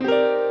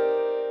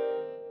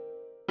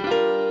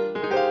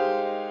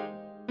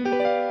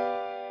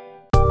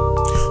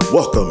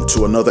Welcome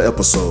to another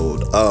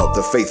episode of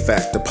the Faith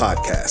Factor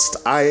Podcast.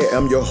 I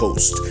am your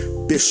host,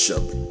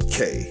 Bishop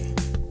K.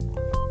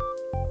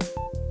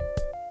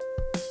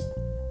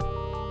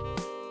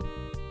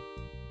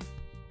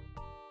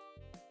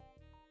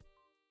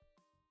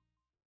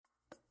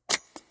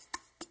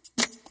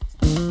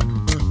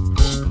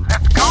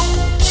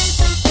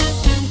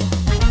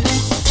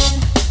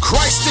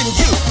 Christ in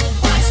you,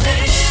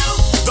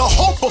 the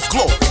hope of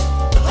glory.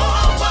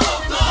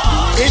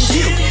 In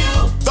you,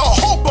 the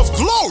hope of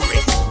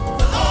glory.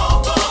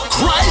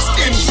 Christ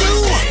in you,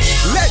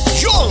 let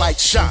your light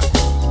shine.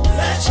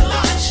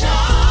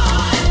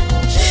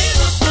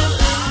 Jesus the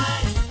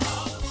light.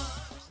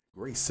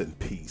 Grace and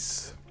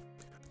peace.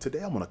 Today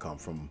I'm going to come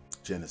from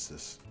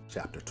Genesis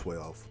chapter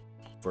 12,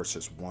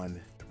 verses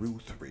 1 through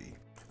 3.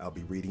 I'll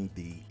be reading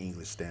the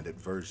English Standard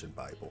Version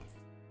Bible.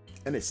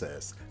 And it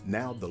says,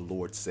 "Now the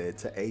Lord said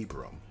to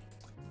Abram,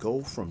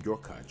 go from your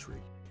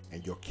country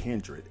and your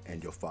kindred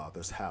and your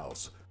father's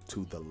house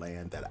to the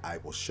land that I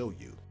will show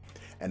you.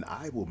 And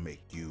I will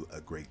make you a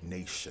great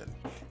nation,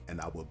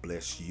 and I will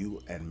bless you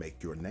and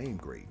make your name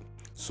great,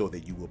 so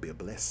that you will be a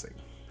blessing.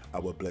 I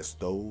will bless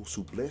those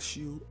who bless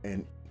you,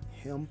 and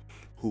him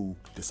who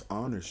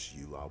dishonors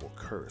you I will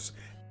curse,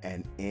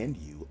 and in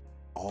you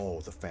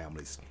all the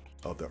families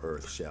of the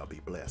earth shall be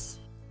blessed."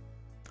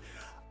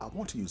 I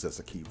want to use as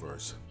a key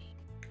verse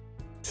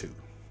 2,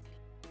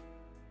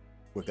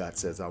 where God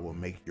says, "I will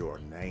make your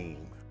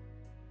name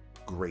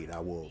great. I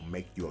will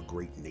make you a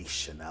great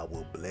nation. I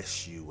will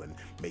bless you and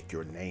make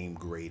your name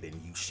great, and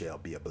you shall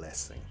be a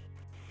blessing."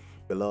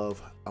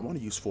 Beloved, I want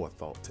to use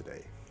forethought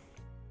today.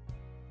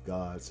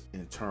 God's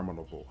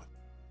interminable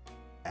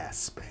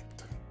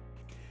aspect.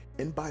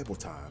 In Bible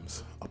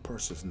times, a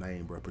person's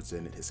name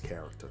represented his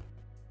character.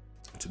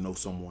 To know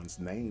someone's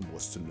name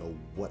was to know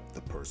what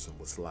the person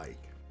was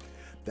like.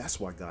 That's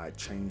why God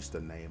changed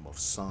the name of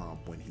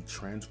some when he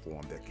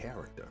transformed their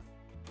character.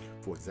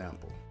 For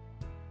example,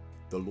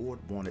 the Lord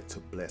wanted to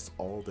bless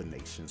all the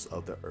nations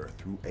of the earth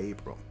through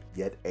Abram,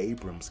 yet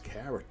Abram's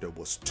character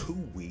was too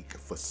weak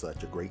for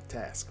such a great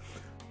task.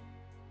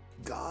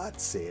 God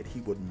said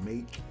he would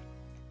make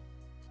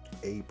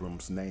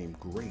Abram's name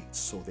great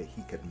so that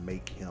he could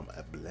make him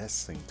a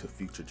blessing to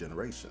future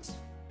generations.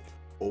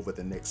 Over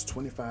the next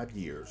 25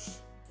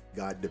 years,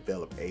 God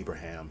developed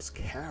Abraham's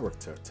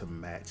character to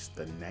match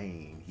the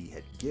name he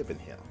had given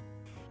him.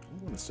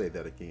 I want to say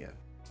that again.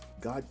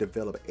 God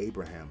developed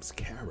Abraham's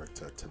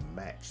character to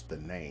match the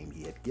name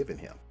he had given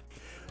him.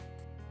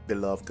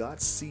 Beloved,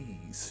 God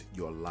sees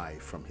your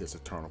life from his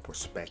eternal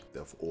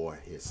perspective, or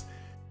his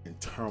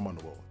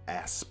interminable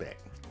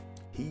aspect.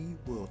 He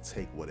will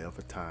take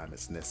whatever time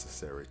is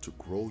necessary to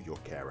grow your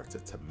character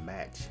to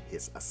match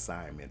his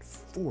assignment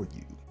for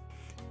you.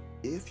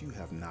 If you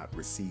have not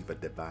received a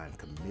divine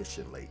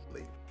commission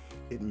lately,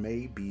 it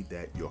may be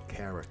that your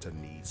character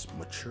needs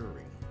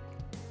maturing.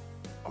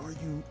 Are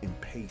you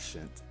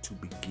impatient to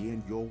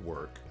begin your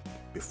work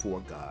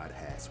before God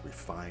has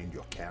refined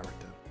your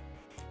character?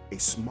 A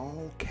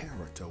small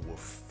character will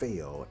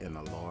fail in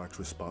a large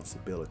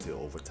responsibility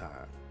over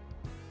time.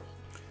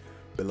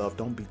 Beloved,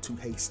 don't be too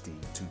hasty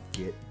to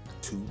get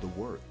to the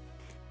work.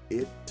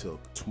 It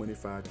took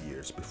 25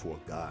 years before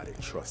God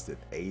entrusted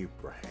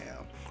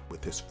Abraham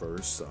with his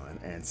first son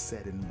and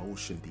set in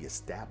motion the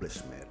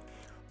establishment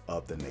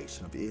of the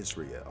nation of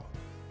Israel.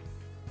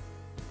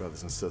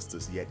 Brothers and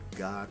sisters, yet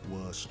God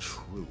was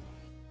true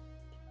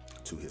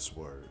to his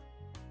word.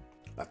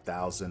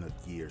 1,000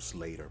 years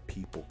later,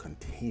 people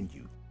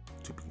continue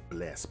to be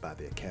blessed by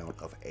the account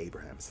of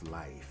Abraham's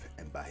life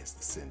and by his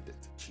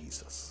descendant,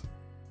 Jesus.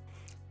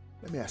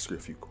 Let me ask you a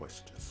few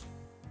questions.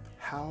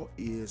 How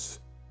is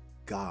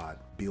God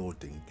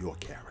building your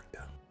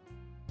character?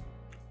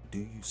 Do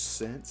you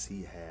sense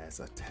he has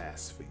a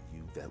task for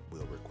you that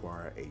will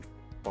require a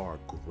far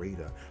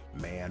greater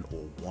man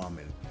or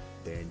woman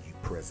than you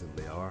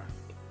presently are?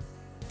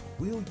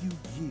 Will you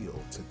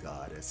yield to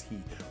God as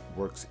he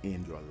works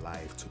in your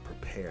life to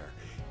prepare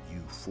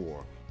you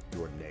for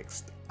your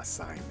next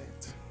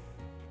assignment?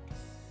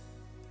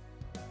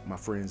 My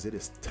friends, it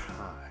is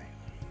time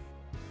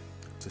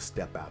to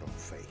step out on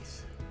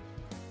faith.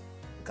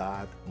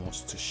 God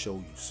wants to show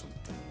you some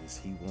things.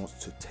 He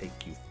wants to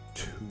take you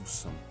to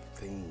some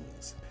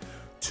things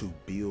to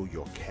build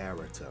your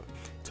character,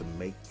 to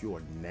make your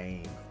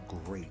name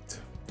great.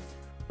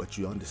 But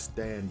you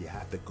understand you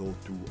have to go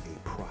through a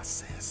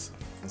process.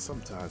 And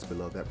sometimes,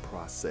 beloved, that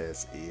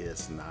process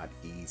is not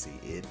easy.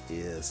 It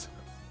is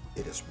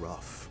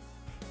rough.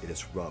 It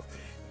is rough.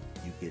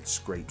 You get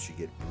scrapes, you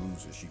get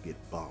bruises, you get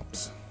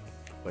bumps.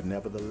 But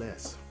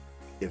nevertheless,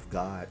 if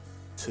God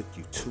took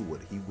you to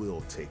it, he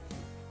will take you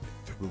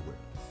through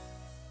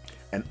it.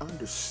 And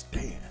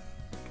understand,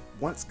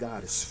 once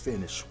God is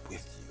finished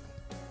with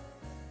you,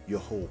 your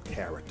whole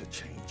character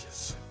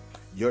changes.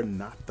 You're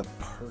not the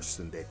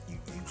person that you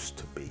used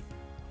to be.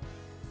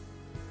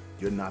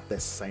 You're not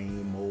that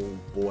same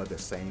old boy, the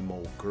same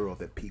old girl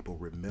that people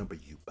remember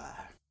you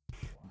by.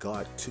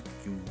 God took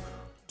you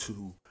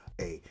to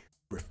a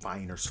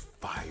refiner's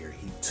fire.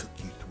 He took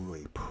you through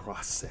a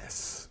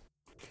process.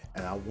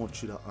 And I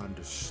want you to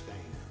understand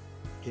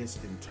his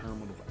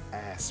interminable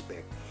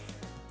aspect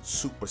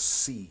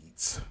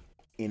supersedes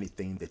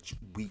anything that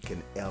we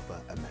can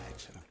ever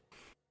imagine.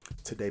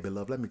 Today,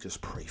 beloved, let me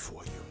just pray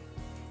for you.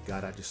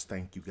 God, I just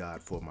thank you,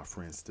 God, for my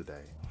friends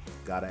today.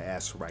 God, I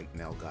ask right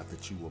now, God,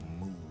 that you will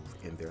move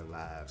in their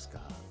lives,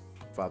 God.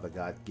 Father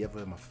God, give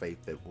them a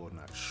faith that will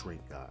not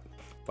shrink, God.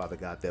 Father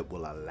God, that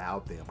will allow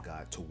them,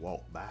 God, to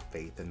walk by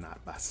faith and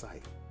not by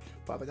sight.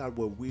 Father God,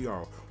 where we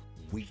are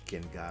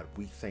weakened, God,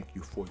 we thank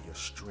you for your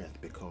strength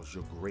because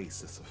your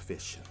grace is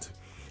sufficient.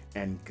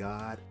 And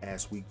God,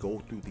 as we go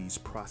through these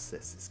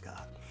processes,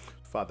 God,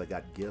 Father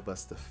God, give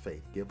us the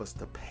faith, give us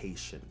the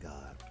patience,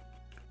 God,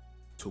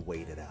 to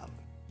wait it out.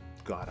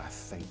 God, I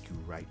thank you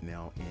right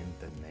now in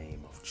the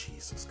name of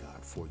Jesus,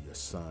 God, for your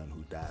son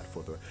who died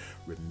for the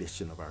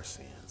remission of our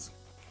sins.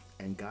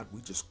 And God,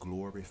 we just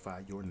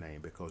glorify your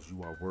name because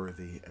you are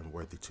worthy and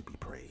worthy to be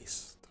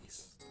praised.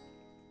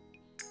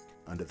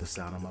 Under the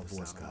sound of my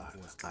voice, God,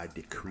 I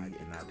decree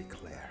and I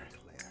declare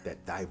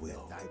that thy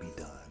will be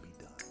done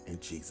in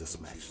Jesus'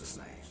 matchless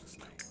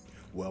name.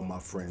 Well, my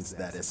friends,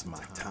 that is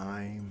my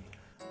time.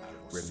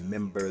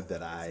 Remember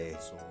that I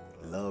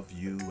love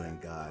you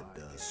and God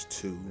does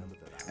too.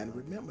 And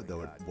remember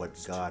that what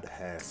God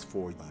has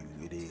for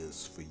you, it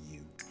is for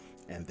you.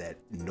 And that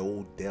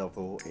no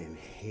devil in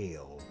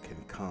hell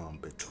can come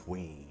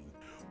between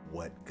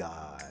what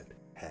God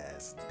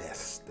has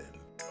destined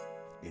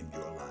in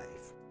your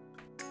life.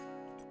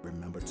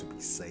 Remember to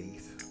be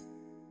safe,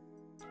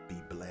 be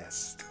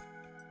blessed,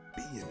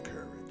 be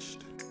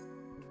encouraged.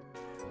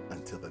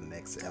 Until the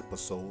next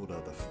episode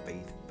of the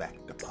Faith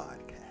Factor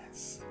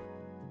Podcast,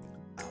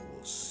 I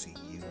will see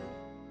you.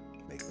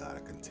 May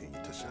God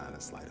continue to shine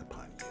his light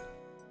upon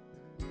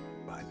you.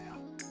 Bye now.